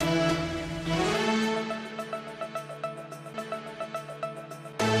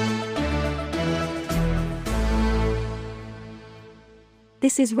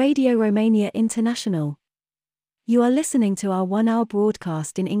This is Radio Romania International. You are listening to our one-hour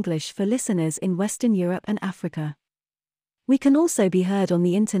broadcast in English for listeners in Western Europe and Africa. We can also be heard on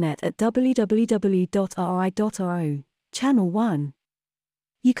the internet at www.rri.ro, Channel 1.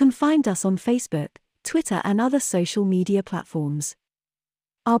 You can find us on Facebook, Twitter and other social media platforms.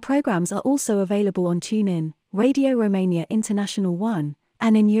 Our programs are also available on TuneIn, Radio Romania International 1,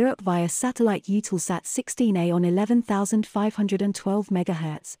 and in Europe via satellite Eutelsat 16A on 11,512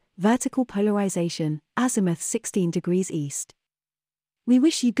 MHz, vertical polarization, azimuth 16 degrees east. We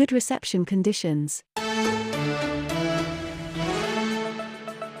wish you good reception conditions.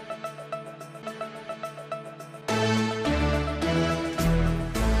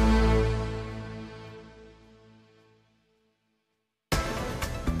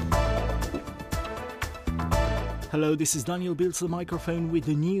 Hello, this is Daniel Bilz, the microphone with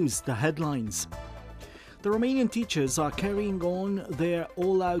the news, the headlines. The Romanian teachers are carrying on their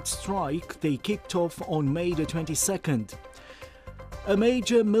all-out strike they kicked off on May the 22nd. A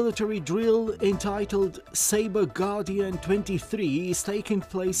major military drill entitled Sabre Guardian 23 is taking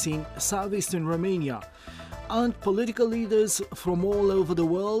place in southeastern Romania, and political leaders from all over the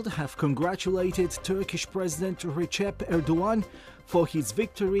world have congratulated Turkish President Recep Erdogan for his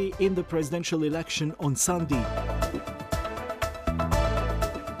victory in the presidential election on Sunday.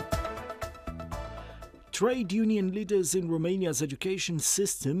 Trade union leaders in Romania's education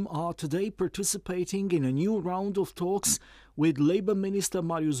system are today participating in a new round of talks with Labour Minister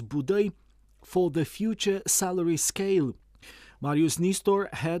Marius Budăi for the future salary scale. Marius Nistor,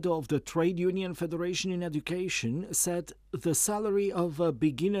 head of the Trade Union Federation in Education, said the salary of a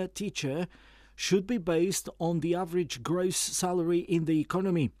beginner teacher should be based on the average gross salary in the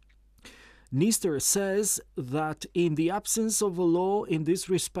economy. Nistor says that in the absence of a law in this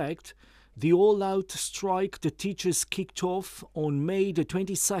respect, the all-out strike the teachers kicked off on May the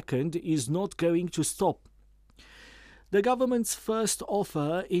 22nd is not going to stop. The government's first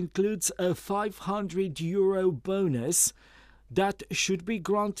offer includes a €500 bonus that should be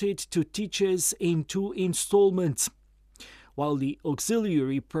granted to teachers in 2 installments, while the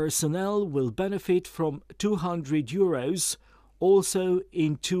auxiliary personnel will benefit from €200, also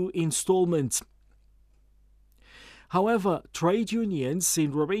in 2 installments. However, trade unions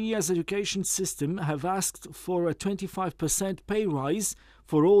in Romania's education system have asked for a 25% pay rise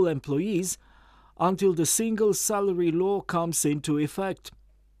for all employees until the single salary law comes into effect.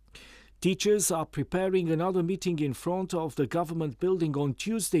 Teachers are preparing another meeting in front of the government building on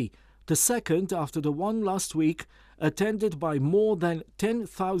Tuesday, the second after the one last week, attended by more than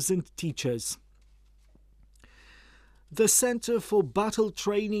 10,000 teachers. The Center for Battle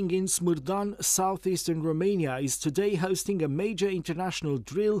Training in Smurdan, southeastern Romania, is today hosting a major international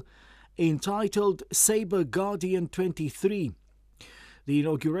drill entitled Sabre Guardian 23. The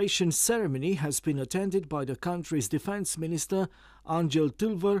inauguration ceremony has been attended by the country's Defense Minister Angel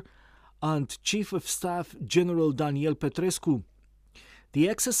Tâlvăr and Chief of Staff General Daniel Petrescu. The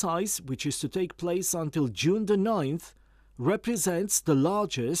exercise, which is to take place until June the 9th, represents the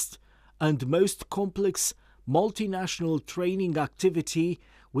largest and most complex multinational training activity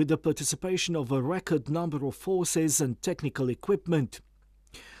with the participation of a record number of forces and technical equipment.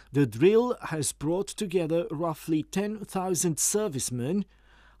 The drill has brought together roughly 10,000 servicemen,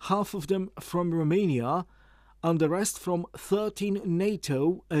 half of them from Romania, and the rest from 13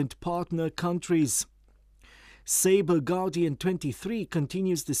 NATO and partner countries. Sabre Guardian 23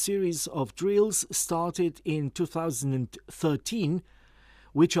 continues the series of drills started in 2013,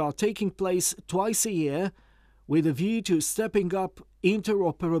 which are taking place twice a year with a view to stepping up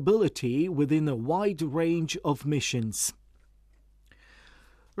interoperability within a wide range of missions.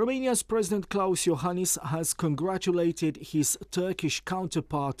 Romania's President Klaus Iohannis has congratulated his Turkish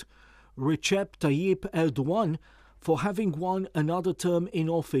counterpart Recep Tayyip Erdogan for having won another term in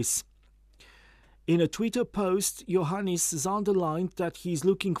office. In a Twitter post, Iohannis has underlined that he is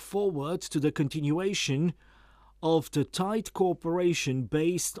looking forward to the continuation of the tight cooperation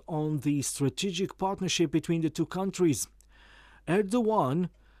based on the strategic partnership between the two countries. Erdogan,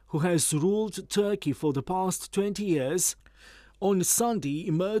 who has ruled Turkey for the past 20 years, on Sunday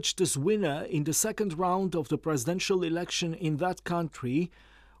emerged as winner in the second round of the presidential election in that country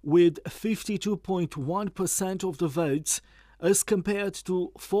with 52.1% of the votes as compared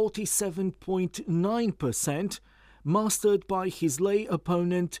to 47.9% mastered by his lay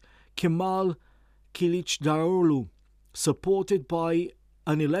opponent Kemal Kılıçdaroğlu, supported by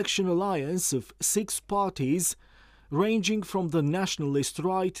an election alliance of 6 parties ranging from the nationalist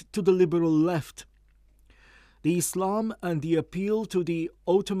right to the liberal left. The Islam and the appeal to the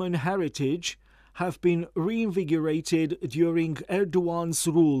Ottoman heritage have been reinvigorated during Erdogan's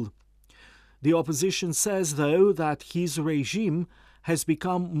rule. The opposition says, though, that his regime has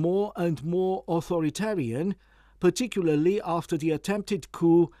become more and more authoritarian, particularly after the attempted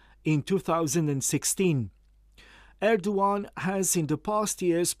coup in 2016. Erdogan has in the past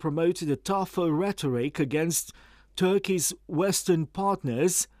years promoted a tougher rhetoric against Turkey's Western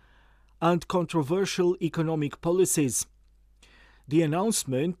partners and controversial economic policies. The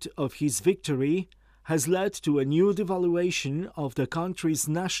announcement of his victory has led to a new devaluation of the country's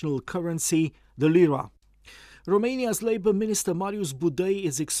national currency, the lira. Romania's Labour Minister Marius Budai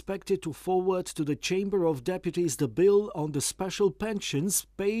is expected to forward to the Chamber of Deputies the bill on the special pensions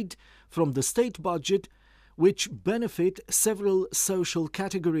paid from the state budget, which benefit several social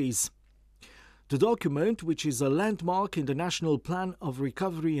categories. The document, which is a landmark in the National Plan of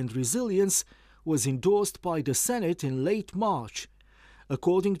Recovery and Resilience, was endorsed by the Senate in late March.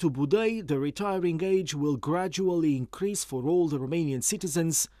 According to Budai, the retiring age will gradually increase for all the Romanian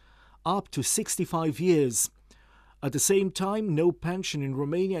citizens up to 65 years. At the same time, no pension in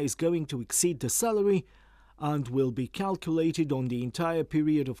Romania is going to exceed the salary and will be calculated on the entire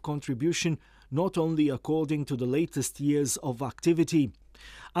period of contribution, not only according to the latest years of activity.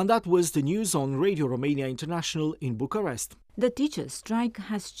 And that was the news on Radio Romania International in Bucharest. The teachers' strike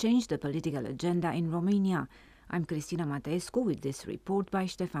has changed the political agenda in Romania. I'm Cristina Mateescu with this report by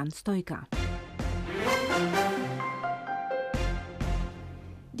Ștefan Stoica.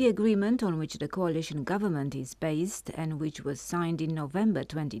 The agreement on which the coalition government is based and which was signed in November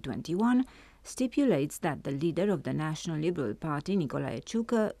 2021 stipulates that the leader of the National Liberal Party, Nicolae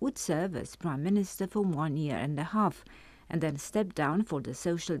Ciucă, would serve as Prime Minister for 1 year and a half and then step down for the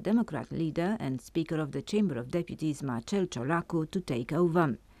Social Democrat leader and Speaker of the Chamber of Deputies, Marcel Ciolacu, to take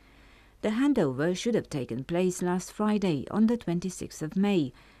over. The handover should have taken place last Friday, on the 26th of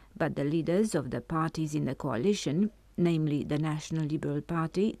May, but the leaders of the parties in the coalition, namely the National Liberal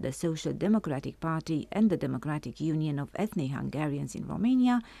Party, the Social Democratic Party and the Democratic Union of Ethnic Hungarians in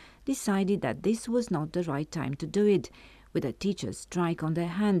Romania, decided that this was not the right time to do it, with a teachers' strike on their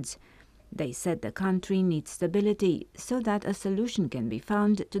hands. They said the country needs stability so that a solution can be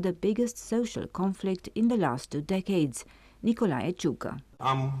found to the biggest social conflict in the last 2 decades. Nicolae Ciucă.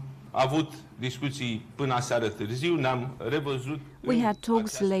 We had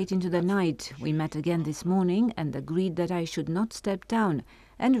talks late into the night. We met again this morning and agreed that I should not step down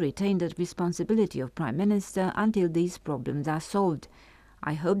and retain the responsibility of Prime Minister until these problems are solved.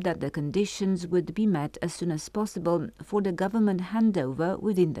 I hope that the conditions would be met as soon as possible for the government handover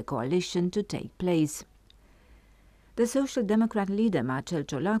within the coalition to take place. The Social Democrat leader Marcel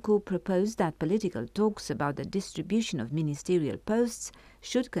Ciolacu proposed that political talks about the distribution of ministerial posts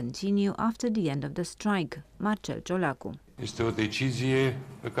should continue after the end of the strike. Marcel Ciolacu. Este o decizie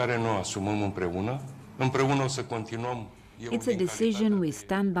pe care noi o asumăm împreună. Împreună o să continuăm. It's a decision we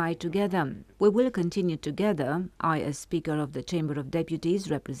stand by together. We will continue together, I as Speaker of the Chamber of Deputies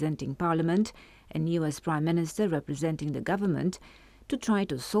representing Parliament and you as Prime Minister representing the government, to try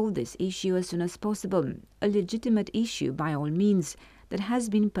to solve this issue as soon as possible, a legitimate issue by all means that has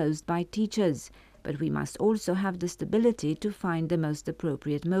been posed by teachers, but we must also have the stability to find the most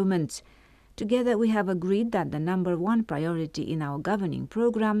appropriate moment. Together we have agreed that the number one priority in our governing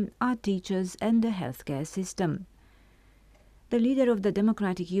program are teachers and the healthcare system. The leader of the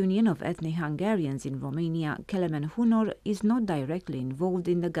Democratic Union of Ethnic Hungarians in Romania, Kelemen Hunor, is not directly involved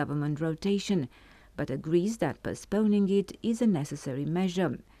in the government rotation, but agrees that postponing it is a necessary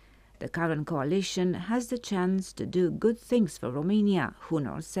measure. The current coalition has the chance to do good things for Romania,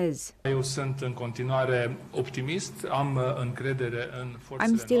 Hunor says. Eu sunt în continuare optimist, am încredere în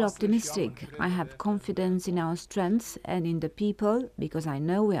forțele I'm still noastre și am optimistic. încredere I have confidence in our strengths and in the people because I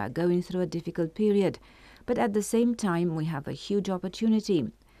know we are going through a difficult period. But at the same time, we have a huge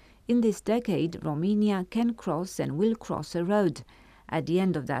opportunity. In this decade, Romania can cross and will cross a road. At the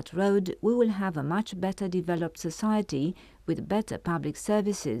end of that road, we will have a much better developed society with better public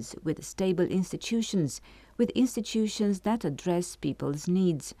services, with stable institutions, with institutions that address people's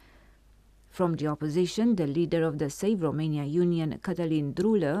needs. From the opposition, the leader of the Save Romania Union, Cătălin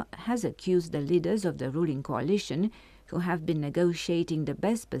Drulă, has accused the leaders of the ruling coalition, who have been negotiating the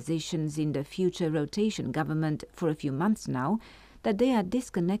best positions in the future rotation government for a few months now, that they are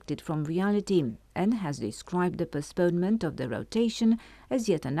disconnected from reality, and has described the postponement of the rotation as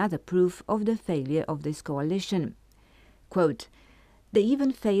yet another proof of the failure of this coalition. Quote, "They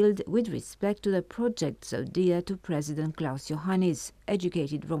even failed with respect to the project so dear to President Klaus Iohannis,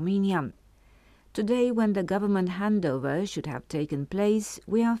 educated Romania. Today, when the government handover should have taken place,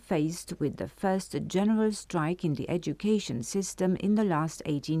 we are faced with the first general strike in the education system in the last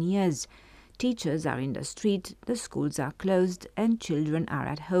 18 years. Teachers are in the street, the schools are closed and children are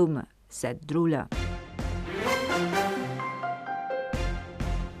at home, said Drulă.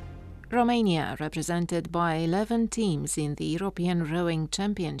 Romania, represented by 11 teams in the European Rowing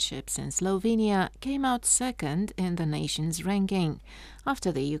Championships in Slovenia, came out second in the nation's ranking,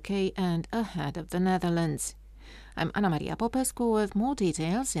 after the UK and ahead of the Netherlands. I'm Ana Maria Popescu with more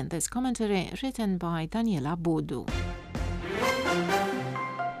details in this commentary written by Daniela Budu.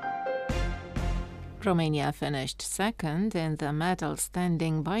 Romania finished second in the medal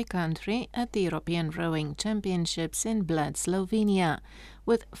standing by country at the European Rowing Championships in Bled, Slovenia,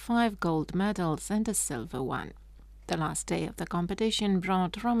 with 5 gold medals and a silver one. The last day of the competition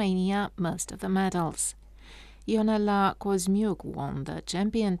brought Romania most of the medals. Ionela Cosmiuc won the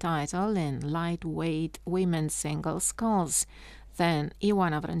champion title in lightweight women's single sculls. Then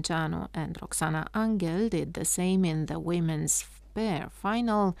Ioana Vrânceanu and Roxana Angel did the same in the women's pair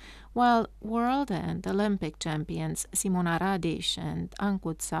final, while world and Olympic champions Simona Radic and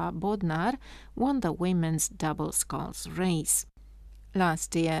Ancuța Bodnar won the women's double sculls race.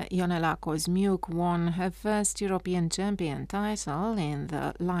 Last year, Ionela Cosmiuc won her first European champion title in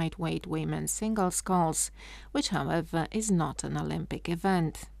the lightweight women's single sculls, which however is not an Olympic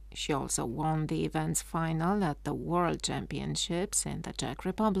event. She also won the event's final at the World Championships in the Czech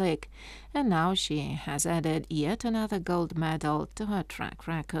Republic, and now she has added yet another gold medal to her track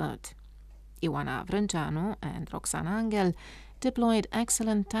record. Ioana Vrânceanu and Roxana Angel deployed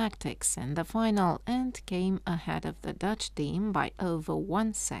excellent tactics in the final and came ahead of the Dutch team by over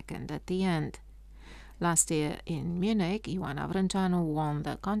 1 second at the end. Last year in Munich, Ioana Vrânceanu won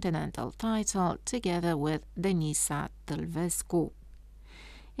the continental title together with Denisa Tâlvescu.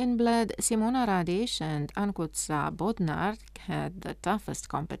 In Bled, Simona Radic and Ancuța Bodnar had the toughest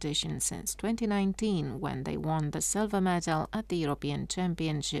competition since 2019 when they won the silver medal at the European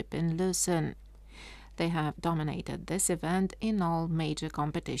Championship in Lucerne. They have dominated this event in all major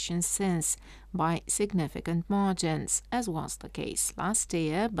competitions since, by significant margins, as was the case last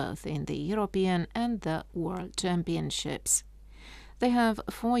year both in the European and the World Championships. They have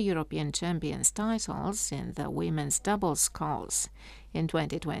 4 European Champions titles in the women's double sculls, in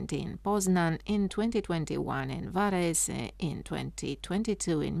 2020 in Poznan, in 2021 in Varese, in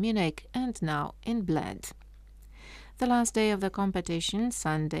 2022 in Munich, and now in Bled. The last day of the competition,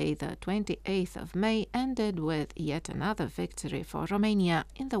 Sunday the 28th of May, ended with yet another victory for Romania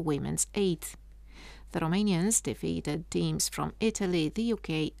in the women's 8. The Romanians defeated teams from Italy, the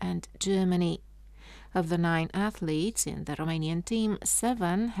UK and Germany. Of the 9 athletes in the Romanian team,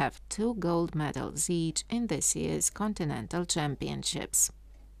 7 have 2 gold medals each in this year's Continental Championships.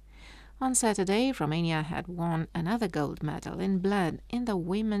 On Saturday, Romania had won another gold medal in Bled in the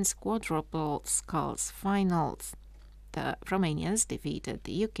women's quadruple sculls finals. The Romanians defeated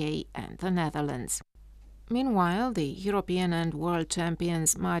the UK and the Netherlands. Meanwhile, the European and World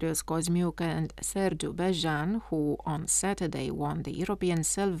champions Marius Cosmiuc and Sergiu Bejan, who on Saturday won the European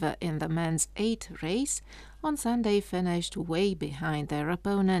silver in the men's 8 race, on Sunday finished way behind their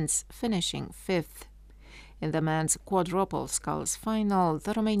opponents, finishing 5th. In the men's quadruple sculls final,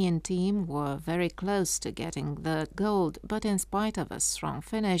 the Romanian team were very close to getting the gold, but in spite of a strong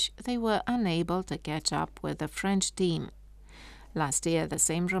finish, they were unable to catch up with the French team. Last year, the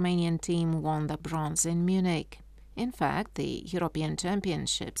same Romanian team won the bronze in Munich. In fact, the European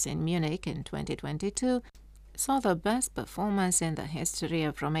Championships in Munich in 2022 saw the best performance in the history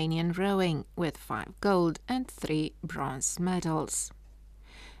of Romanian rowing, with 5 gold and 3 bronze medals.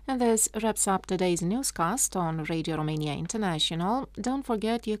 And this wraps up today's newscast on Radio Romania International. Don't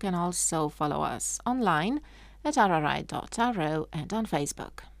forget you can also follow us online at rri.ro and on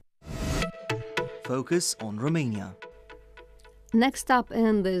Facebook. Focus on Romania. Next up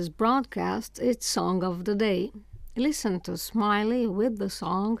in this broadcast, it's Song of the Day. Listen to Smiley with the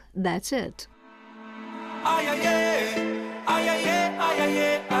song That's It. Ai, ai, ai, ai, ai, ai,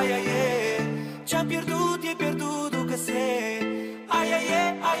 ai, ai, ai, ce-am pierdut e pierdut că se. Ai, ai,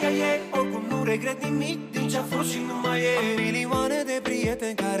 ai, ai, ai, oricum nu regret nimic din ce-a fost și nu mai e. Am milioane de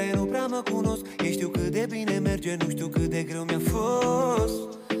prieteni care nu prea mă cunosc. Ei știu cât de bine merge, nu știu cât de greu mi-a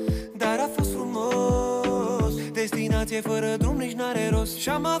fost. Dar a fost frumos. Destinație fără drum nici n-are rost.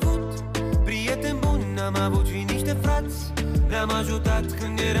 Și-am avut prieteni buni, am avut și niște frați. Ne-am ajutat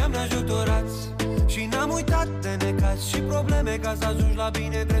când eram neajutorați. Și n-am uitat de necaz și probleme. Ca să ajungi la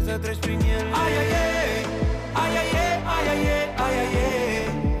bine trebuie să treci prin ele. Ai, ai, ai, ai, ai, ai, ai, ai, ai,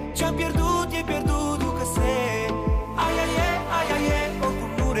 ai, ce-am pierdut e pierdut că se. Ai, ai, ai, ai, ai, oricum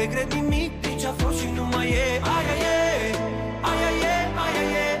nu regret nimic din ce-a fost și nu mai e. Ai, ai, ai, ai, ai, ai,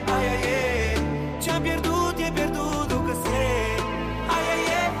 ai, ai, ai, ce-am pierdut e pierdut că se. Ai, ai,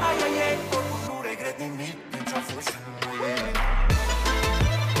 ai, ai, ai, oricum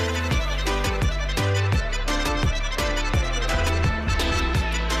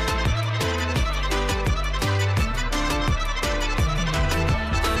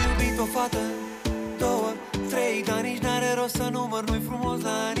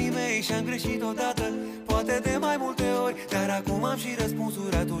și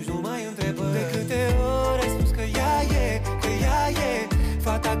răspunsuri, atunci nu mai întrebă. De câte ori ai spus că ea e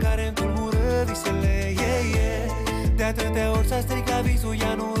fata care-mi tulbură visele, de atâtea ori s-a stricat visul,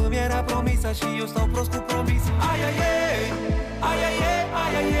 ea nu îmi era promisă și eu stau prost cu promisul. Aia e,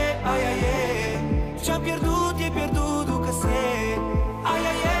 ce-am pierdut e pierdut, ducă-se.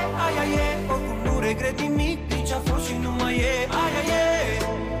 Aia e, oricum nu regret nimic, nici a fost și nu mai e. Aia e,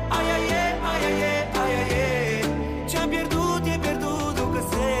 ce-am pierdut e pierdut,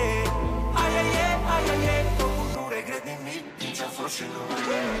 ducă-se. Aia e, oricum nu regret nimic, nici a fost și nu mai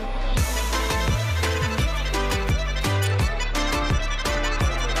e.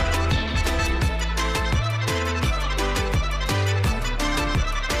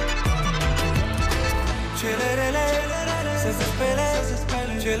 Cele rele să se spele,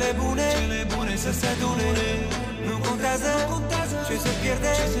 cele bune să se adune. Nu contează ce se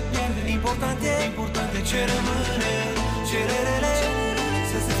pierde, important e ce rămâne. Cele rele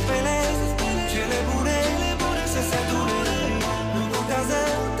să se spele, cele bune să se adune. Nu contează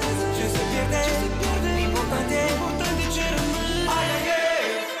ce se pierde, important e ce rămâne. Aia e.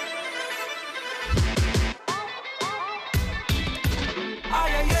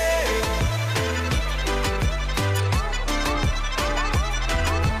 Aia e.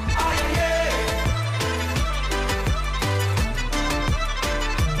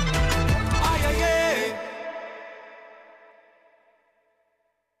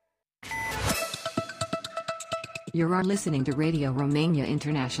 You are listening to Radio Romania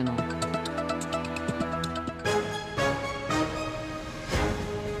International.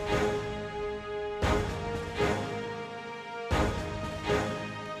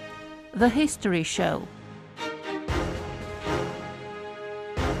 The History Show.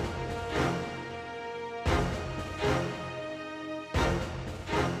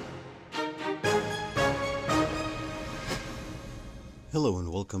 Hello and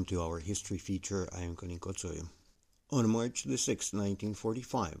welcome to our history feature. I am Conin Coțoiu. On March the 6th,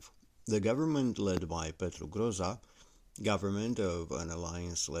 1945, the government led by Petru Groza, government of an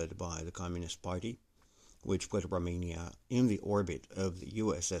alliance led by the Communist Party, which put Romania in the orbit of the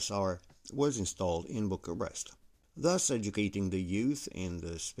USSR, was installed in Bucharest, thus educating the youth in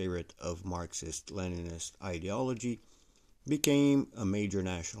the spirit of Marxist-Leninist ideology, became a major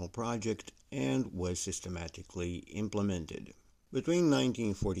national project and was systematically implemented. Between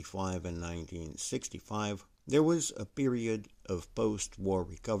 1945 and 1965, there was a period of post-war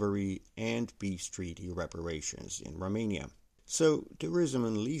recovery and peace treaty reparations in Romania, so tourism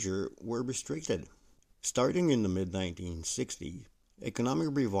and leisure were restricted. Starting in the mid-1960s, economic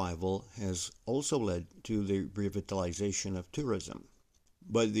revival has also led to the revitalization of tourism.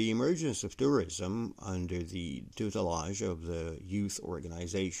 But the emergence of tourism under the tutelage of the youth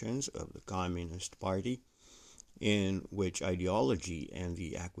organizations of the Communist Party, in which ideology and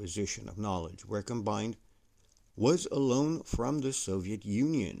the acquisition of knowledge were combined, was a loan from the Soviet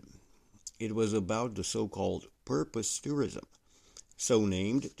Union. It was about the so-called purpose tourism, so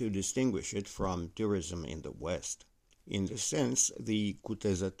named to distinguish it from tourism in the West. In this sense, the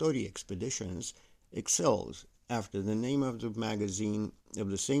Cutezătorii expeditions excels after the name of the magazine of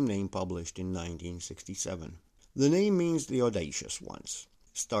the same name published in 1967. The name means the audacious ones.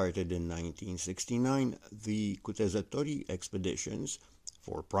 Started in 1969, the Cutezătorii expeditions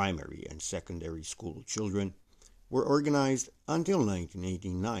for primary and secondary school children were organized until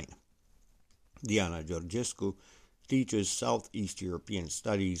 1989. Diana Georgescu teaches Southeast European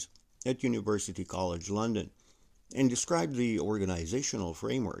Studies at University College London and described the organizational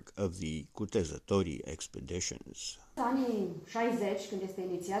framework of the Cutezătorii expeditions. Anii 60, când este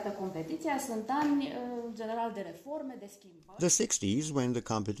inițiată competiția, sunt ani general de reforme, de schimbări. The 60s, when the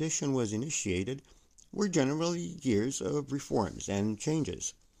competition was initiated, were generally years of reforms and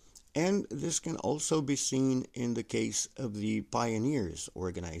changes. And this can also be seen in the case of the Pioneers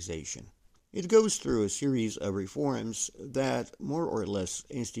organization. It goes through a series of reforms that more or less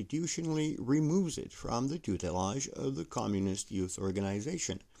institutionally removes it from the tutelage of the Communist Youth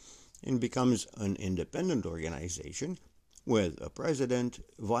Organization and becomes an independent organization with a president,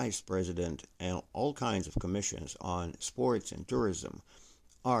 vice president, and all kinds of commissions on sports and tourism,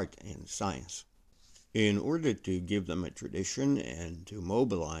 art and science. In order to give them a tradition and to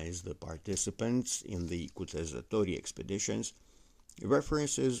mobilize the participants in the Cutezătorii expeditions,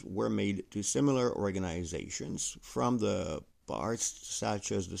 references were made to similar organizations from the parts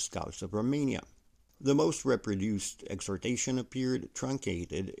such as the Scouts of Romania. The most reproduced exhortation appeared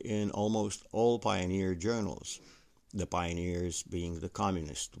truncated in almost all pioneer journals, the Pioneers being the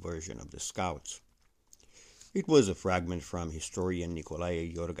communist version of the Scouts. It was a fragment from historian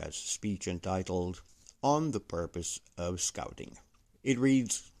Nicolae Iorga's speech entitled On the Purpose of Scouting. It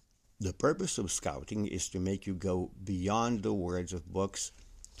reads, "The purpose of scouting is to make you go beyond the words of books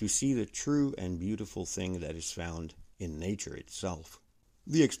to see the true and beautiful thing that is found in nature itself."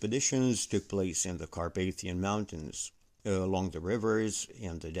 The expeditions took place in the Carpathian Mountains, along the rivers,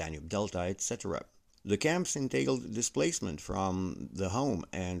 in the Danube Delta, etc. The camps entailed displacement from the home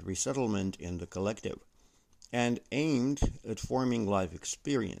and resettlement in the collective, and aimed at forming life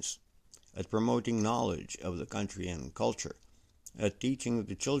experience, at promoting knowledge of the country and culture, at teaching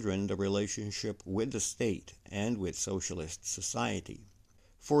the children the relationship with the state and with socialist society.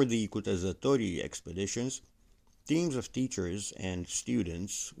 For the Cutăzătorii expeditions, teams of teachers and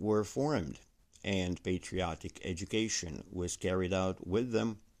students were formed, and patriotic education was carried out with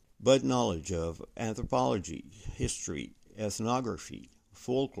them, but knowledge of anthropology, history, ethnography,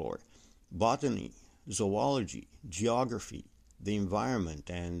 folklore, botany, zoology, geography, the environment,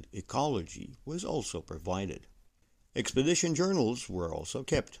 and ecology was also provided. Expedition journals were also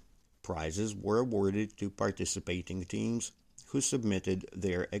kept. Prizes were awarded to participating teams who submitted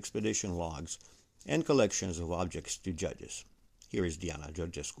their expedition logs and collections of objects to judges. Here is Diana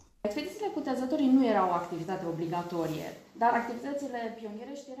Georgescu. Expedițiile cutezătorii nu erau o activitate obligatorie, dar activitățile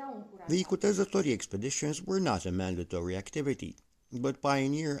pionierești erau încurajate. The Cutăzătorii expeditions were not a mandatory activity, but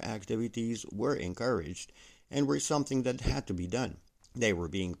pioneer activities were encouraged and were something that had to be done. They were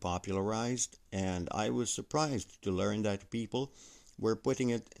being popularized, and I was surprised to learn that people were putting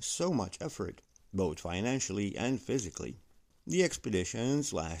it so much effort, both financially and physically. The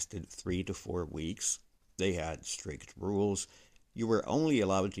expeditions lasted 3 to 4 weeks. They had strict rules. You were only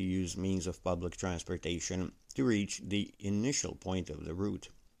allowed to use means of public transportation to reach the initial point of the route.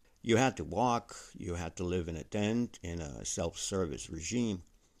 You had to walk, you had to live in a tent in a self-service regime.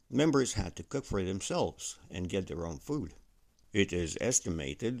 Members had to cook for themselves and get their own food. It is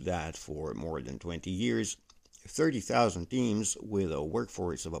estimated that for more than 20 years, 30,000 teams with a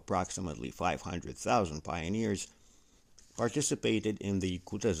workforce of approximately 500,000 pioneers participated in the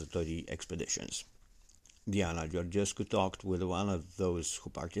Cutăzătorii expeditions. Diana Georgescu talked with one of those who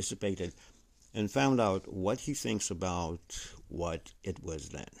participated and found out what he thinks about what it was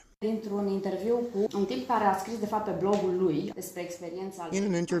then. Dintr-un interviu cu un tip care a scris de fapt pe blogul lui despre experiența lui. In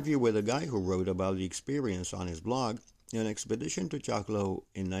an interview with a guy who wrote about the experience on his blog, an expedition to Choclo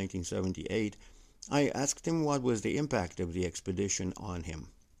in 1978, I asked him what was the impact of the expedition on him.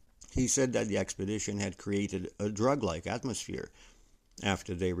 He said that the expedition had created a drug-like atmosphere.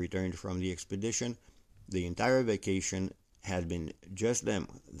 After they returned from the expedition, the entire vacation had been just them,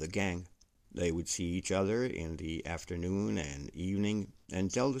 the gang. They would see each other in the afternoon and evening and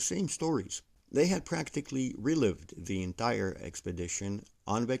tell the same stories. They had practically relived the entire expedition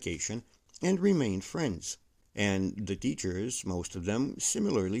on vacation and remained friends. And the teachers, most of them,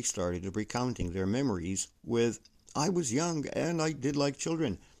 similarly started recounting their memories with, "I was young and I did like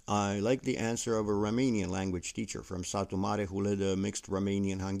children." I liked the answer of a Romanian language teacher from Satu Mare who led a mixed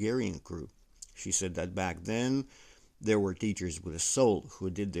Romanian-Hungarian crew. She said that back then, there were teachers with a soul who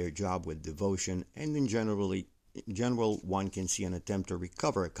did their job with devotion, and in general, one can see an attempt to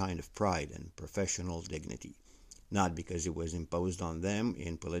recover a kind of pride and professional dignity, not because it was imposed on them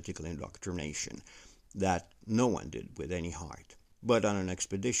in political indoctrination, that no one did with any heart. But on an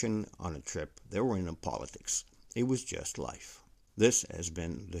expedition, on a trip, there were no politics. It was just life. This has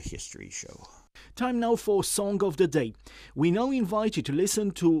been the History Show. Time now for Song of the Day. We now invite you to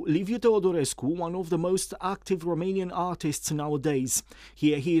listen to Liviu Teodorescu, one of the most active Romanian artists nowadays.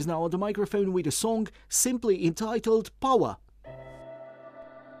 Here he is now on the microphone with a song simply entitled Power.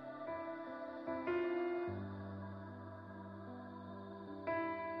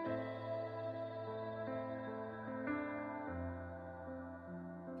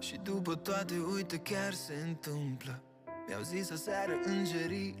 Și după toate, uite, chiar se întâmplă. Mi-au zis aseară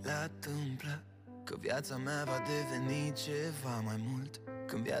îngerii la tâmplă că viața mea va deveni ceva mai mult,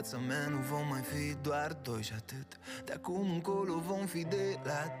 când viața mea nu vom mai fi doar doi și atât. De acum încolo vom fi de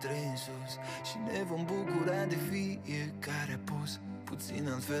la 3 în sus și ne vom bucura de fiecare apus, puțin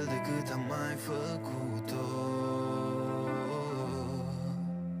altfel decât am mai făcut-o.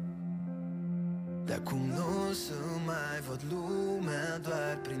 De acum nu o să mai văd lumea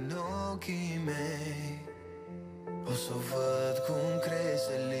doar prin ochii mei. O să văd cum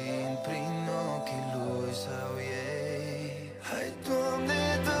crește lin prin ochii lui sau ei. Hai, Doamne,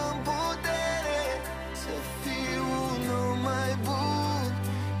 dă-mi putere să fiu un om mai bun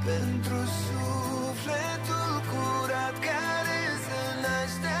pentru sufletul curat care se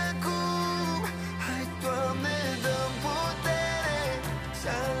naște acum. Hai, Doamne, dă-mi putere să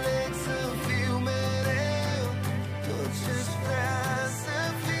aleg să fiu mereu tot ce-ți vrea să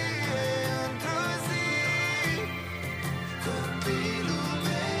fie într-o zi. Copii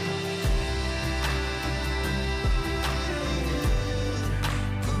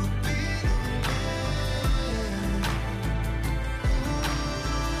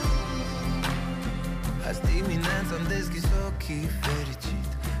fi fericit.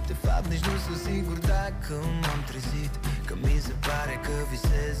 De fapt nici nu sunt sigur dacă m-am trezit, că mi se pare că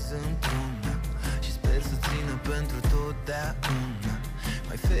visez într-una și sper să țină pentru totdeauna.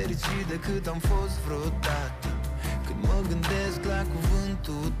 Mai fericit decât am fost vreodată, când mă gândesc la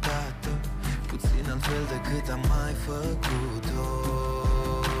cuvântul tată, puțin altfel decât am mai făcut-o.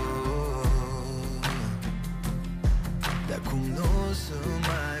 De acum nu o să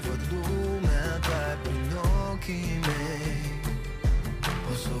mai văd lumea doar prin ochii mei,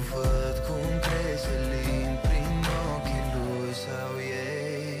 o să văd cum crește lin prin ochii lui sau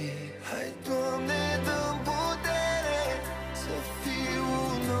ei. Hai, Doamne, dă-mi putere să fiu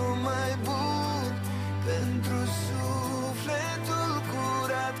un om mai bun pentru sufletul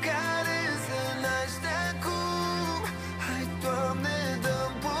curat care se naște acum. Hai, Doamne,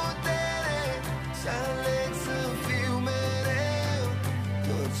 dă-mi putere să aleg să fiu mereu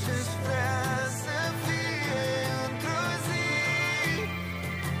tot ce-ți vrea să fie într-o zi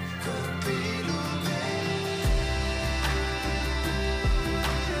copilul meu,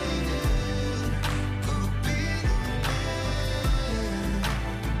 copilul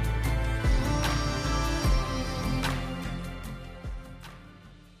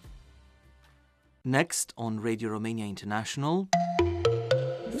Next on Radio Romania International,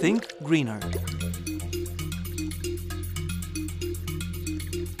 Think Greener.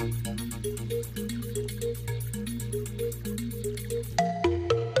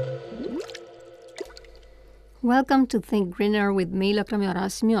 Welcome to Think Greener with me, Lăcrămioara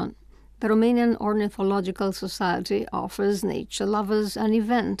Simion. The Romanian Ornithological Society offers nature lovers an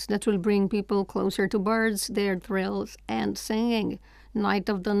event that will bring people closer to birds, their thrills, and singing. Night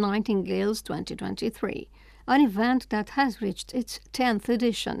of the Nightingales 2023, an event that has reached its 10th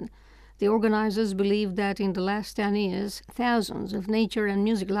edition. The organizers believe that in the last 10 years, thousands of nature and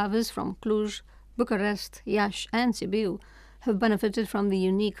music lovers from Cluj, Bucharest, Iași, and Sibiu have benefited from the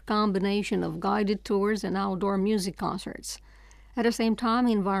unique combination of guided tours and outdoor music concerts. At the same time,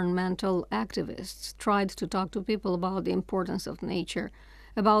 environmental activists tried to talk to people about the importance of nature,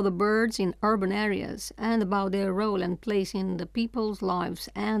 about the birds in urban areas, and about their role and place in the people's lives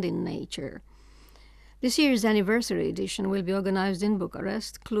and in nature. This year's anniversary edition will be organized in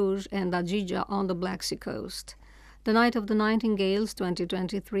Bucharest, Cluj, and Agigea on the Black Sea coast. The Night of the Nightingales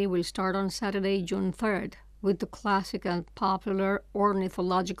 2023 will start on Saturday, June 3rd, with the classic and popular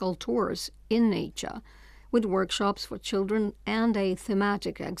ornithological tours in nature, with workshops for children and a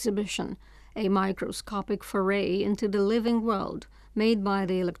thematic exhibition, a microscopic foray into the living world, made by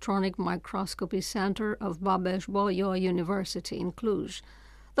the Electronic Microscopy Center of Babeș-Bolyai University in Cluj,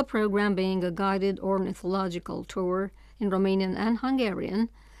 the program being a guided ornithological tour in Romanian and Hungarian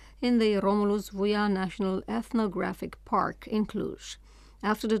in the Romulus Vuia National Ethnographic Park in Cluj.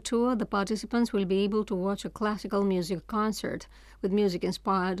 After the tour, the participants will be able to watch a classical music concert with music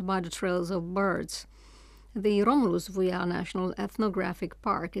inspired by the trills of birds. The Romulus Vuia National Ethnographic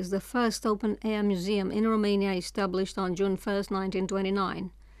Park is the first open-air museum in Romania established on June 1,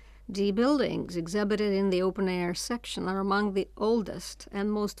 1929. The buildings exhibited in the open-air section are among the oldest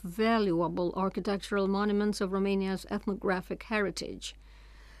and most valuable architectural monuments of Romania's ethnographic heritage.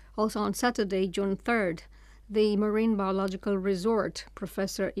 Also on Saturday, June 3rd, the Marine Biological Resort,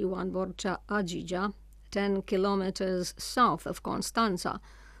 Professor Ioan Borcea Agigea, 10 kilometers south of Constanța,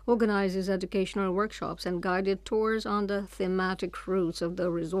 organizes educational workshops and guided tours on the thematic routes of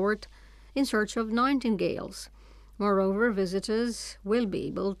the resort in search of nightingales. Moreover, visitors will be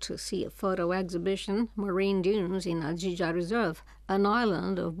able to see a photo exhibition, Marine Dunes in Agigea Reserve, an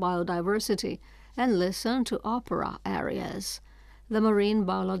island of biodiversity, and listen to opera arias. The Marine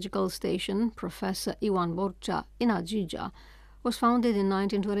Biological Station, Professor Ioan Borcea in Agigea, was founded in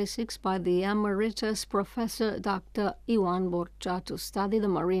 1926 by the emeritus Professor Dr. Ioan Borcea to study the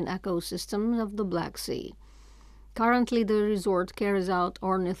marine ecosystems of the Black Sea. Currently, the resort carries out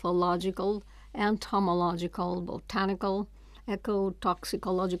ornithological, entomological, botanical,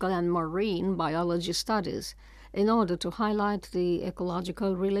 ecotoxicological, and marine biology studies in order to highlight the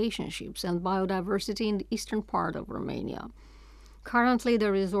ecological relationships and biodiversity in the eastern part of Romania. Currently,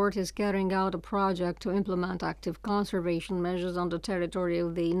 the resort is carrying out a project to implement active conservation measures on the territory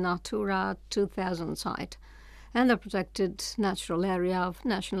of the Natura 2000 site and the protected natural area of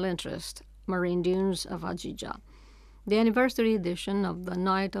national interest, Marine Dunes of Agigea. The anniversary edition of the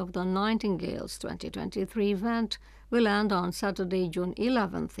Night of the Nightingales 2023 event will end on Saturday, June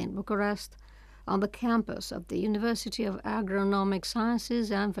 11th in Bucharest on the campus of the University of Agronomic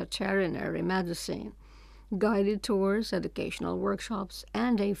Sciences and Veterinary Medicine. Guided tours, educational workshops,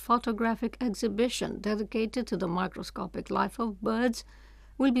 and a photographic exhibition dedicated to the microscopic life of birds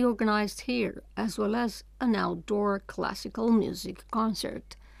will be organized here, as well as an outdoor classical music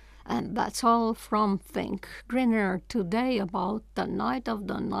concert. And that's all from Think Greener today about the Night of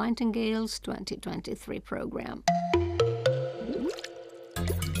the Nightingales 2023 program.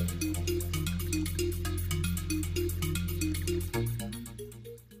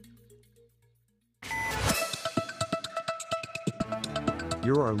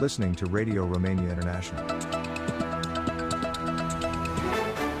 You are listening to Radio Romania International.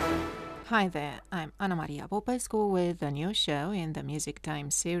 Hi there, I'm Anna Maria Popescu with a new show in the Music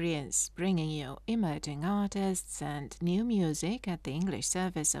Time series, bringing you emerging artists and new music at the English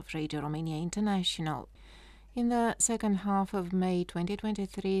service of Radio Romania International. In the second half of May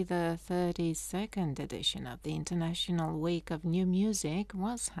 2023, the 32nd edition of the International Week of New Music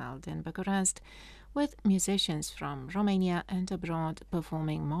was held in Bucharest, with musicians from Romania and abroad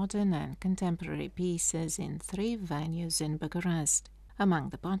performing modern and contemporary pieces in 3 venues in Bucharest. Among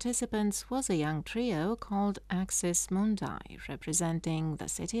the participants was a young trio called Axis Mundi, representing the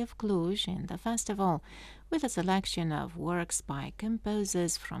city of Cluj in the festival, with a selection of works by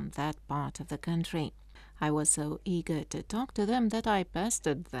composers from that part of the country. I was so eager to talk to them that I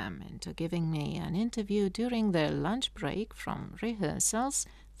pestered them into giving me an interview during their lunch break from rehearsals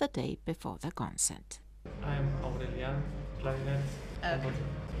the day before the concert. I'm Aurelian, clarinet. Okay.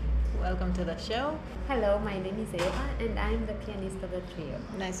 Welcome to the show. Hello, my name is Eva and I'm the pianist of the trio.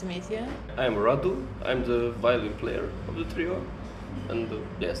 Nice to meet you. I'm Radu, I'm the violin player of the trio. And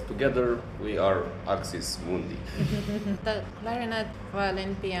yes, together we are Axis Mundi. The clarinet,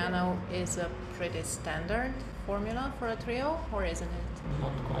 violin, piano is a pretty standard formula for a trio, or isn't it?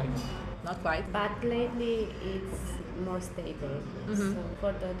 Not quite. Not quite. But lately it's more stable. So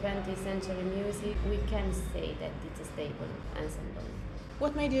for the 20th century music, we can say that it's a stable ensemble.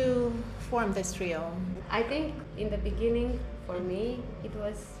 What made you form this trio? I think in the beginning, for me, it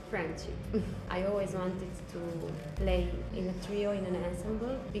was friendship. I always wanted to play in a trio, in an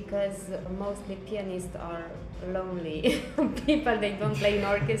ensemble, because mostly pianists are lonely people, they don't play in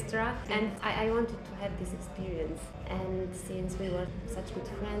orchestra, and I wanted to have this experience. And since we were such good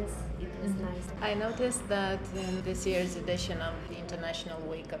friends, it was nice. I noticed that in this year's edition of the International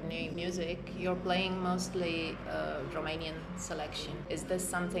Week of New Music, you're playing mostly a Romanian selection. Is this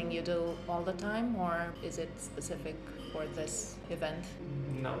something you do all the time, or is it specific for this event?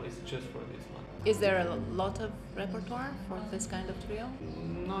 No, it's just for this one. Is there a lot of repertoire for this kind of trio?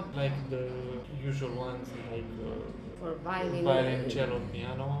 Not like the usual ones, like for violin, cello,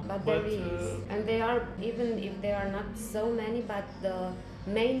 piano. But there is, and they are, even if there are not so many, but the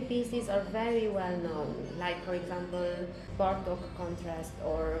main pieces are very well known. Like for example, Bartók Contrast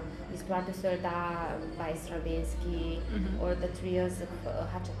or Histoire Soldat by Stravinsky, or the trios of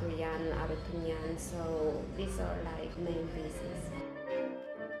Hachaturian, Arutunian. So these are like main pieces.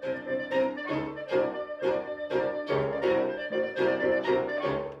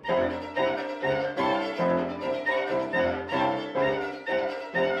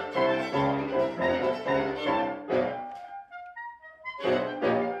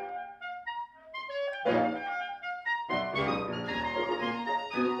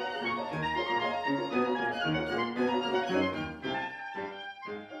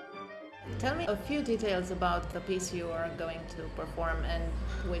 Tell me a few details about the piece you are going to perform and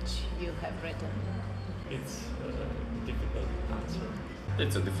which you have written. It's a difficult answer.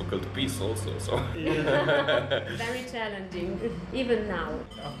 It's a difficult piece also, so... Very challenging, even now.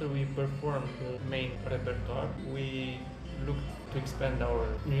 After we performed the main repertoire, we looked to expand our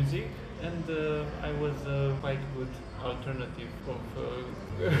music, and I was a quite good alternative of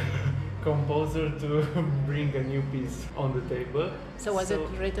composer to bring a new piece on the table. So was it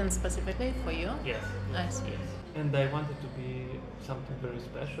written specifically for you? Yes. I see. Yes. And I wanted to be something very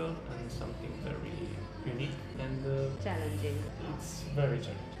special and something very unique and challenging. It's very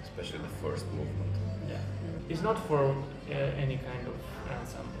challenging. Especially the first movement. Yeah. It's not for any kind of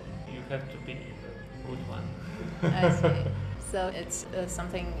ensemble. You have to be a good one. I see. So it's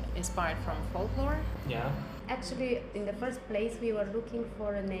something inspired from folklore? Yeah. Actually, in the first place, we were looking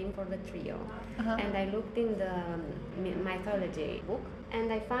for a name for the trio. And I looked in the mythology book,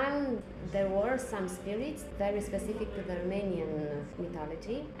 and I found there were some spirits very specific to the Romanian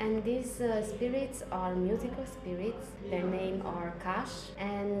mythology. And these spirits are musical spirits. Their name are Cash,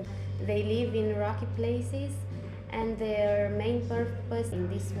 and they live in rocky places. and their main purpose in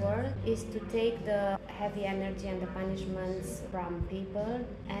this world is to take the heavy energy and the punishments from people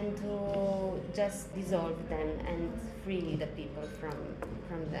and to just dissolve them and free the people from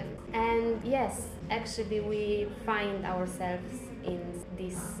them. And yes, actually we find ourselves in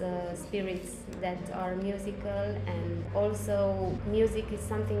these spirits that are musical, and also music is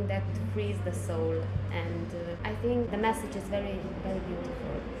something that frees the soul, and I think the message is very, very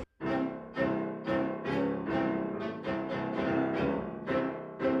beautiful.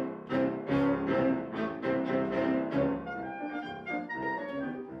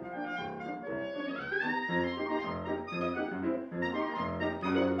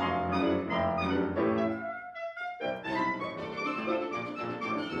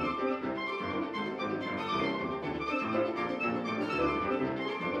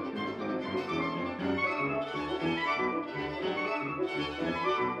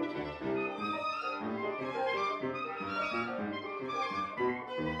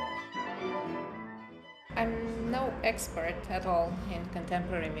 I'm no expert at all in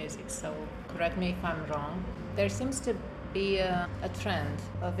contemporary music, so correct me if I'm wrong. There seems to be a trend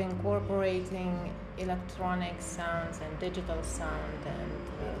of incorporating electronic sounds and digital sound and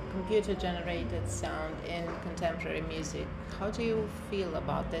computer-generated sound in contemporary music. How do you feel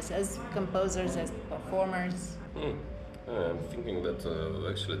about this as composers, as performers? I'm thinking that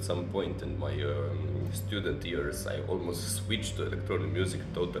actually at some point in my student years I almost switched to electronic music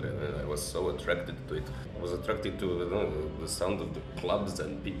totally, and I was so attracted to it. I was attracted to the sound of the clubs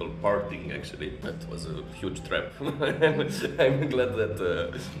and people partying actually. That was a huge trap. I'm glad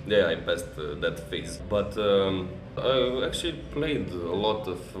that I passed that phase. But I actually played a lot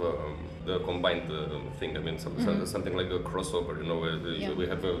of the combined thing. I mean, something like a crossover. You know, we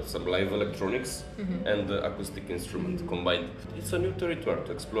have some live electronics and acoustic instrument combined. It's a new territory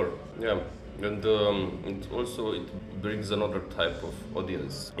to explore. Yeah, and it brings another type of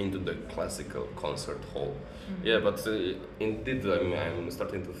audience into the classical concert hall. Yeah, but indeed, I'm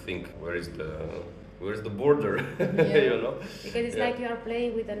starting to think where's the border, you know? Because it's like you are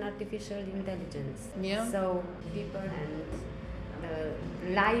playing with an artificial intelligence. Yeah. So people and the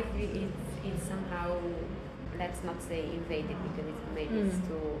life is somehow, let's not say invaded, because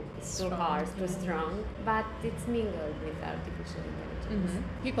it's too harsh, too strong, but it's mingled with artificial intelligence.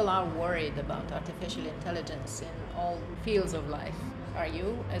 People are worried about artificial intelligence in all fields of life. Are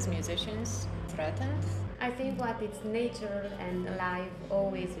you, as musicians, threatened? I think what it's nature and life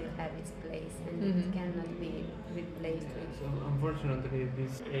always will have its place, and it cannot be replaced with. So unfortunately,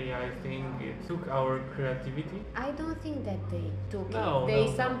 this AI thing, it took our creativity. I don't think that they took it.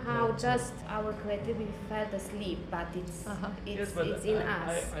 They somehow just our creativity fell asleep, but it's in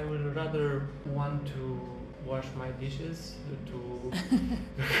us. I would rather want to wash my dishes, to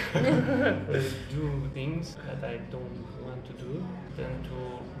do things that I don't want to do, than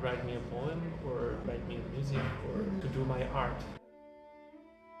to write me a poem or write me music or to do my art.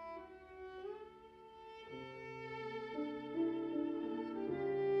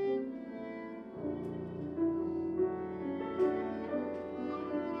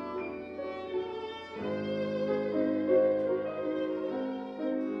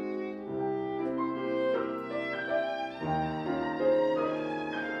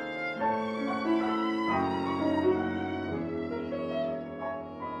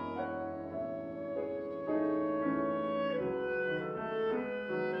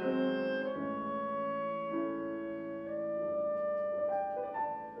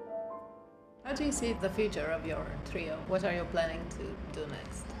 How do you see the future of your trio? What are you planning to do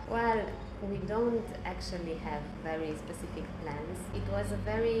next? Well, we don't actually have very specific plans. It was a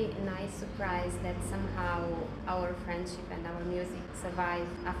very nice surprise that somehow our friendship and our music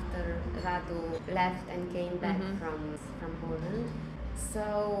survived after Radu left and came back from Holland.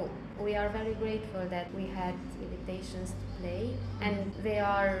 So we are very grateful that we had invitations to play, and they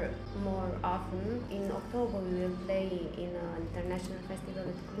are more often. In October we will play in an international festival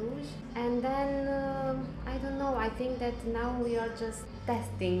at Cluj, and then I don't know, I think that now we are just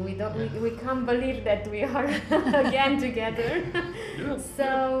testing. We can't believe that we are again together.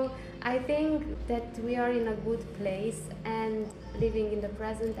 So I think that we are in a good place and living in the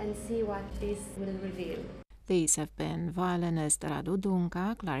present and see what this will reveal. These have been violinist Radu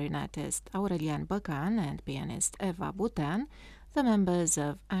Dunca, clarinetist Aurelian Băcan, and pianist Eva Butan, the members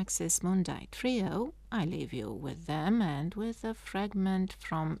of Axis Mundi Trio. I leave you with them and with a fragment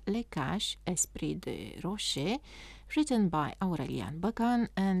from Les Caches, Esprit de Rocher, written by Aurelian Băcan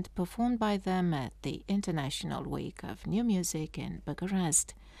and performed by them at the International Week of New Music in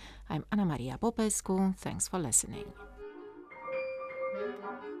Bucharest. I'm Ana Maria Popescu. Thanks for listening.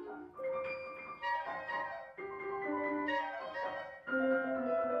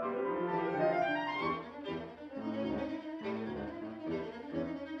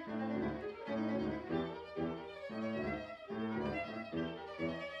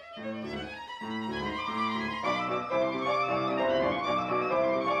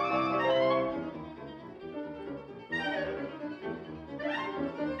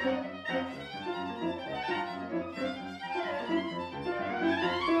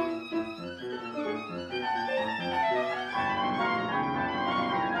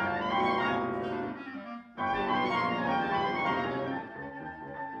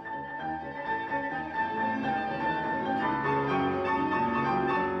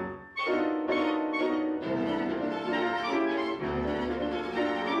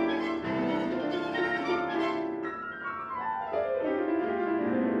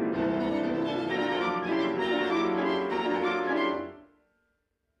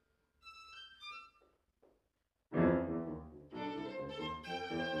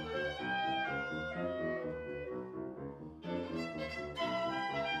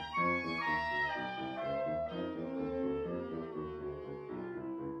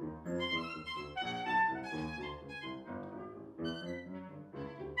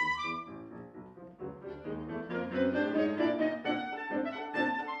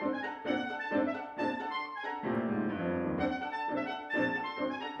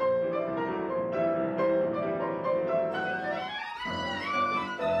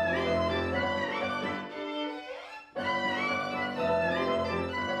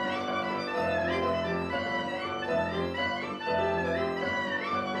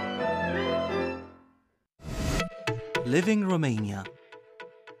 Living Romania.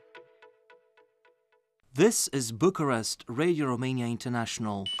 This is Bucharest Radio Romania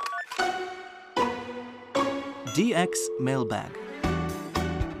International. DX Mailbag.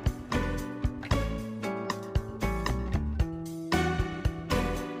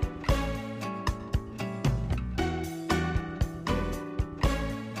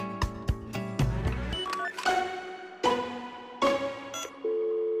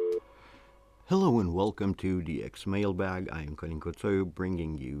 Hello and welcome to DX Mailbag. I am Colin Kotsoyo,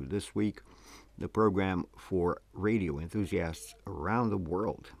 bringing you this week the program for radio enthusiasts around the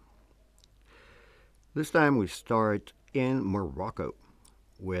world. This time we start in Morocco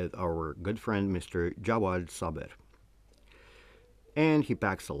with our good friend Mr. Jawad Saber. And he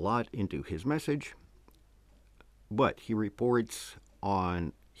packs a lot into his message, but he reports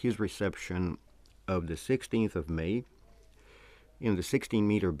on his reception of the 16th of May in the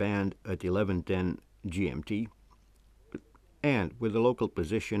 16-meter band at 11:10 GMT, and with a local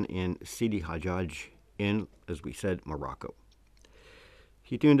position in Sidi Hajjaj in, as we said, Morocco.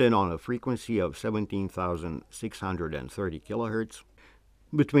 He tuned in on a frequency of 17,630 kilohertz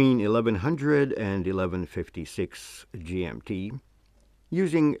between 1100 and 1156 GMT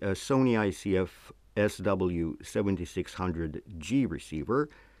using a Sony ICF SW7600G receiver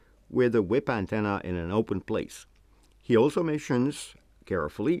with a whip antenna in an open place. He also mentions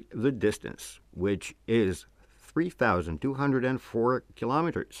carefully the distance, which is 3,204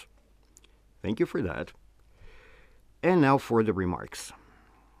 kilometers. Thank you for that. And now for the remarks.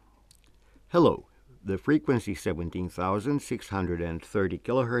 Hello, the frequency 17,630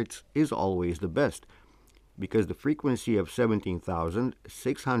 kilohertz is always the best, because the frequency of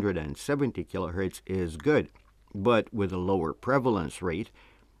 17,670 kilohertz is good, but with a lower prevalence rate,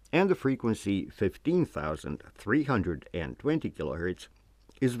 and the frequency 15,320 kilohertz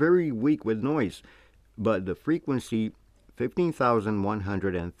is very weak with noise, but the frequency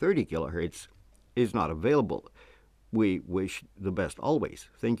 15,130 kilohertz is not available. We wish the best always.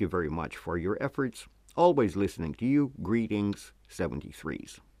 Thank you very much for your efforts. Always listening to you. Greetings,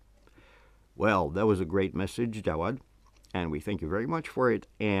 73s. Well, that was a great message, Jawad, and we thank you very much for it,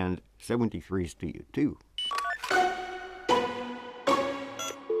 and 73s to you too.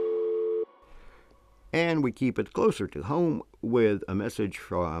 And we keep it closer to home with a message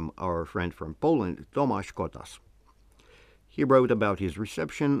from our friend from Poland, Tomasz Kotas. He wrote about his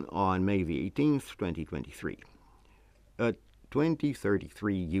reception on May the 18th, 2023, at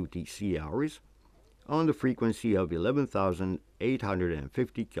 20:33 UTC hours on the frequency of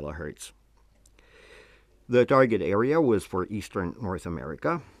 11,850 kilohertz. The target area was for Eastern North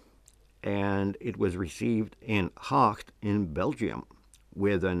America, and it was received in Hacht in Belgium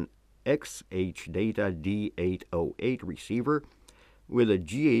with an XH Data D808 receiver with a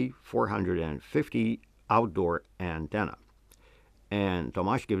GA450 outdoor antenna. And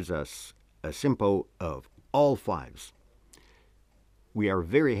Tomasz gives us a SIMPO of all fives. We are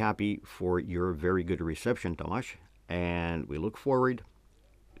very happy for your very good reception, Tomasz, and we look forward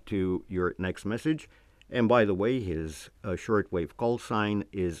to your next message. And by the way, his shortwave call sign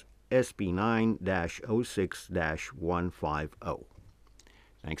is SP9-06-150.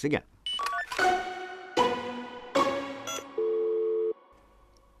 Thanks again.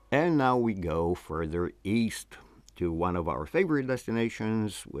 And now we go further east to one of our favorite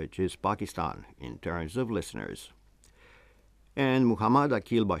destinations, which is Pakistan in terms of listeners. And Muhammad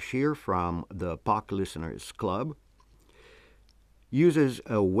Akil Bashir from the Pak Listeners Club uses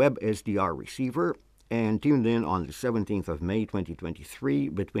a web SDR receiver and tuned in on the 17th of May 2023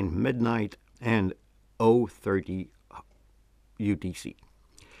 between midnight and 0:30 UTC,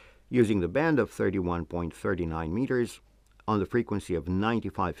 using the band of 31.39 meters on the frequency of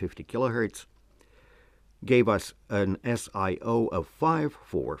 9550 kilohertz, gave us an SIO of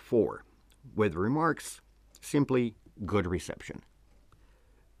 544, with remarks simply good reception.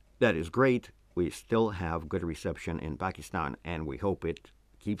 That is great. We still have good reception in Pakistan, and we hope it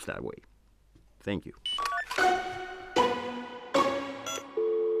keeps that way. Thank you.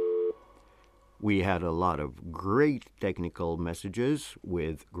 We had a lot of great technical messages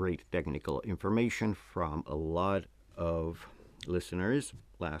with great technical information from a lot of listeners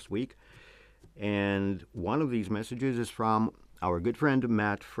last week. And one of these messages is from our good friend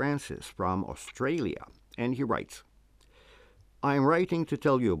Matt Francis from Australia. And he writes, I am writing to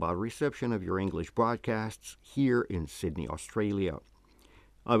tell you about reception of your English broadcasts here in Sydney, Australia.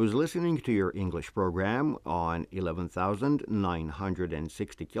 I was listening to your English program on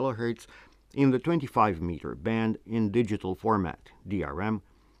 11,960 kilohertz in the 25-meter band in digital format, DRM,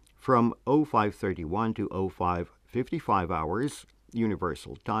 from 0531 to 0555 hours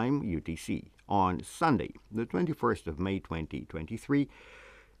Universal Time, UTC, on Sunday, the 21st of May 2023,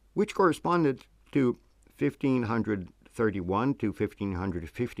 which corresponded to 1531 to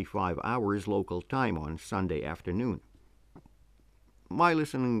 1555 hours local time on Sunday afternoon. My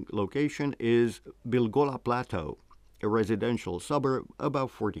listening location is Bilgola Plateau, a residential suburb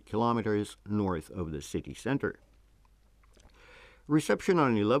about 40 kilometers north of the city center. Reception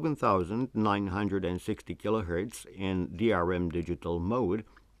on 11,960 kHz in DRM digital mode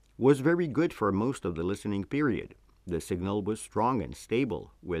was very good for most of the listening period. The signal was strong and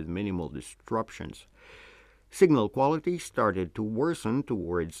stable, with minimal disruptions. Signal quality started to worsen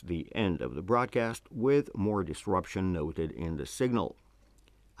towards the end of the broadcast, with more disruption noted in the signal.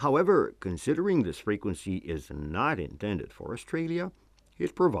 However, considering this frequency is not intended for Australia,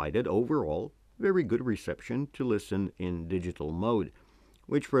 it provided overall very good reception to listen in digital mode,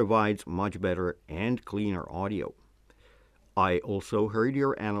 which provides much better and cleaner audio. I also heard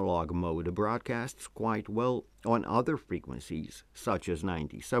your analog mode broadcasts quite well on other frequencies, such as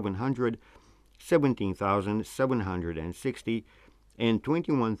 9700, 17,760, and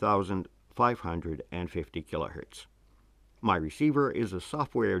 21,550 kHz. My receiver is a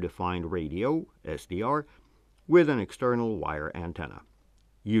software-defined radio, SDR, with an external wire antenna.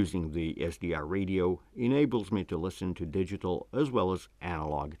 Using the SDR radio enables me to listen to digital as well as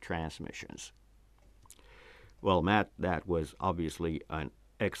analog transmissions. Well, Matt, that was obviously an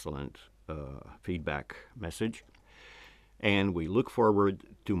excellent feedback message, and we look forward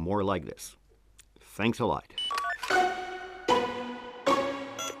to more like this. Thanks a lot.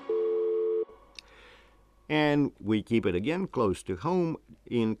 And we keep it again close to home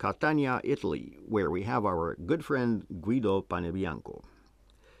in Catania, Italy, where we have our good friend Guido Panebianco.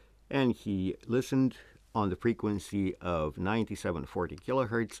 And he listened on the frequency of 9740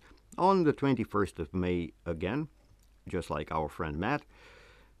 kHz on the 21st of May again, just like our friend Matt,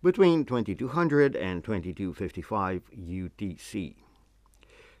 between 2200 and 2255 UTC.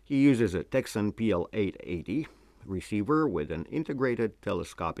 He uses a Texan PL880 receiver with an integrated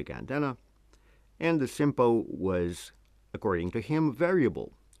telescopic antenna, and the SIMPO was, according to him,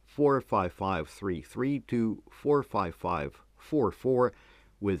 variable 45533 to 45544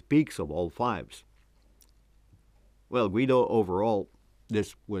 with peaks of all fives. Well, Guido, overall,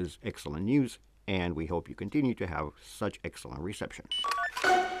 this was excellent news, and we hope you continue to have such excellent reception.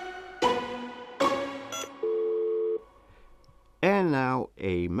 And now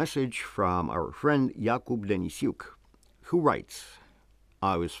a message from our friend Jakub Denisiuk, who writes,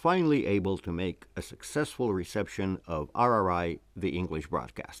 I was finally able to make a successful reception of RRI, the English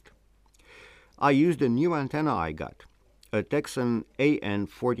broadcast. I used a new antenna I got, a Texan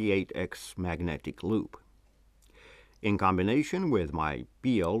AN48X magnetic loop. In combination with my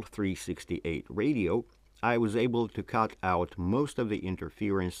PL368 radio, I was able to cut out most of the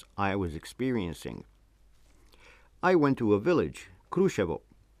interference I was experiencing. I went to a village, Krushevo,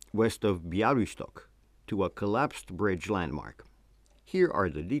 west of Białystok, to a collapsed bridge landmark. Here are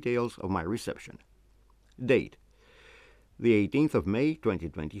the details of my reception. Date: the 18th of May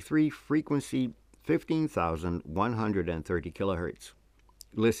 2023, frequency 15,130 kHz.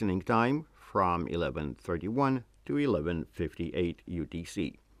 Listening time from 11:31 to 11:58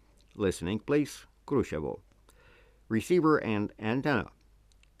 UTC. Listening place, Krushevo. Receiver and antenna,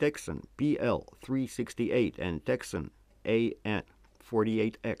 Texan PL368 and Texan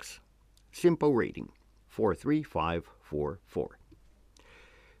AN48X. SIMPO rating, 43544.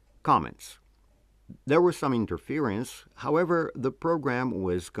 Comments. There was some interference, however, the program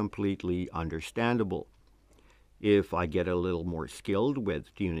was completely understandable. If I get a little more skilled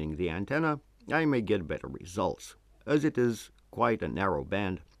with tuning the antenna, I may get better results, as it is quite a narrow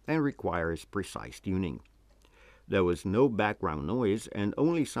band and requires precise tuning. There was no background noise and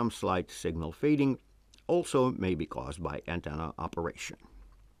only some slight signal fading, also may be caused by antenna operation.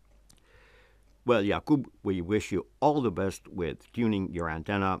 Well, Jakub, we wish you all the best with tuning your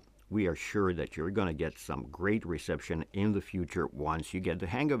antenna. We are sure that you're going to get some great reception in the future once you get the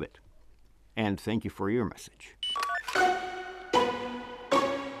hang of it. And thank you for your message.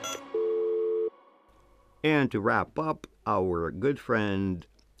 And to wrap up, our good friend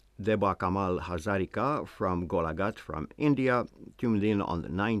Deba Kamal Hazarika from Golagat from India tuned in on the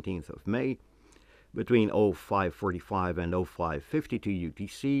 19th of May between 0545 and 0552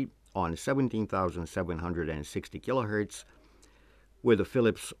 UTC on 17,760 kHz with a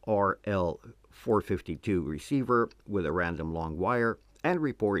Philips RL452 receiver with a random long wire, and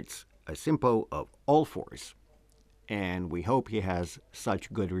reports a SIMPO of all fours. And we hope he has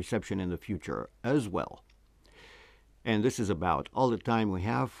such good reception in the future as well. And this is about all the time we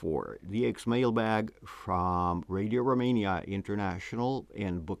have for the DX Mailbag from Radio Romania International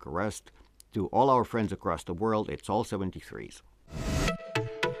in Bucharest. To all our friends across the world, it's all 73s.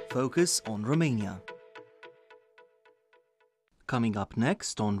 Focus on Romania. Coming up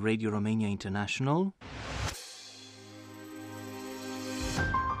next on Radio Romania International,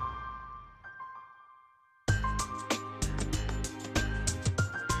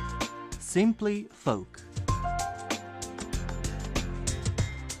 Simply Folk.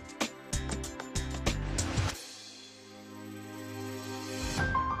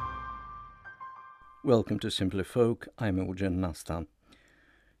 Welcome to Simply Folk, I'm Eugen Nasta.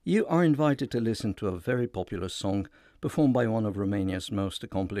 You are invited to listen to a very popular song performed by one of Romania's most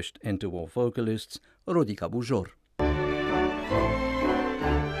accomplished interwar vocalists, Rodica Bujor.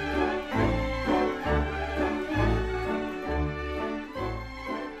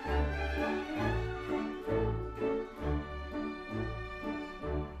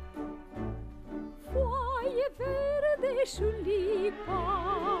 Foaie verde și lipan,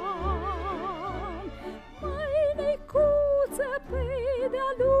 mai necuță pe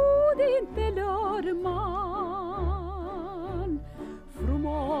dealul dintelor man.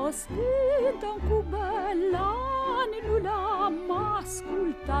 Frumos cântă-n cu bălan, nu l-am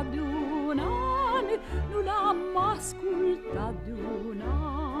ascultat de-un an, nu l-am ascultat de-un an.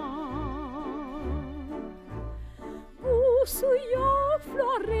 Busul e o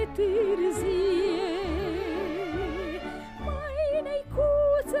floare târzie, mai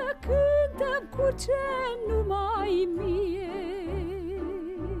neicuță cântă-mi cu ce numai mie.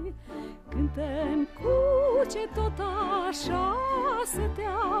 Cântă-mi cu ce tot așa să te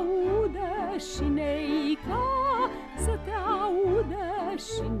audă și neica, să te audă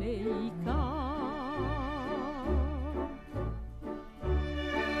și neica.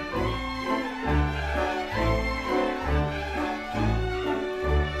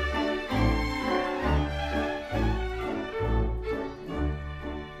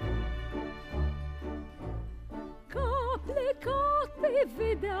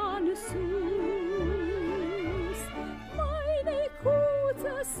 Vedeam sus, mai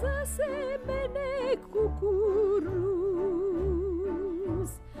necuță să semene cucuruz,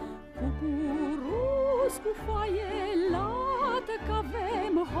 cucuruz cu foaie lată,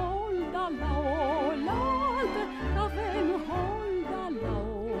 că-avem holda la oaltă, că-avem holda la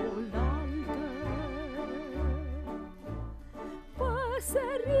oaltă.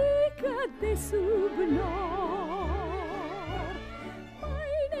 Păsărică de sub nor,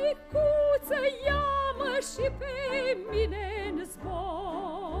 necuță, ia-mă și pe mine-n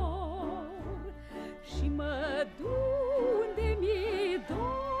zbor și mă duc de mi-e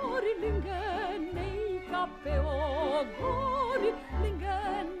dor lângă neica pe ogor, lângă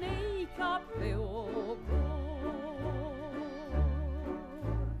neica pe ogor.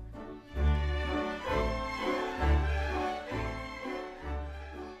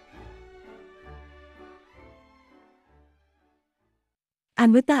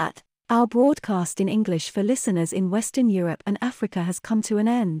 And with that, our broadcast in English for listeners in Western Europe and Africa has come to an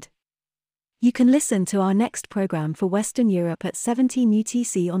end. You can listen to our next program for Western Europe at 17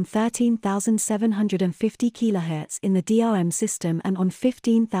 UTC on 13,750 kHz in the DRM system and on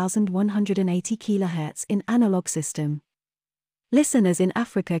 15,180 kHz in analog system. Listeners in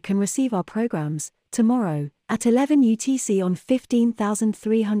Africa can receive our programs tomorrow at 11 UTC on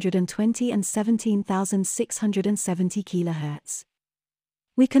 15,320 and 17,670 kHz.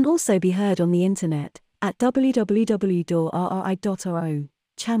 We can also be heard on the internet at www.rri.ro,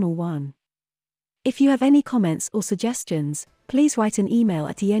 Channel 1. If you have any comments or suggestions, please write an email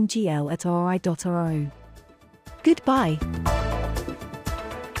at engl@rri.ro. Goodbye.